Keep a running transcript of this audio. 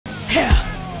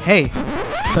Hey,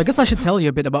 so I guess I should tell you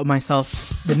a bit about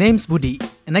myself. The name's Budi,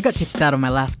 and I got kicked out of my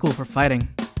last school for fighting.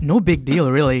 No big deal,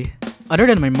 really. Other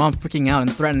than my mom freaking out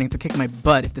and threatening to kick my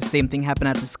butt if the same thing happened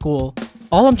at the school.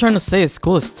 All I'm trying to say is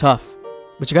school is tough.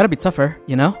 But you gotta be tougher,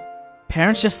 you know?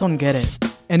 Parents just don't get it.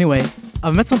 Anyway,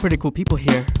 I've met some pretty cool people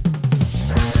here.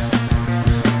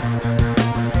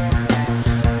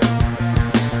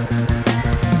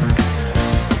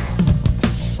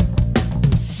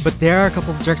 But there are a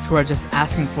couple of jerks who are just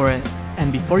asking for it.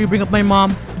 And before you bring up my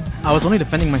mom, I was only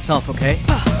defending myself, okay?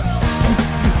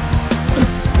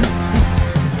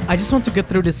 I just want to get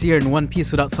through this year in one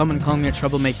piece without someone calling me a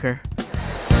troublemaker.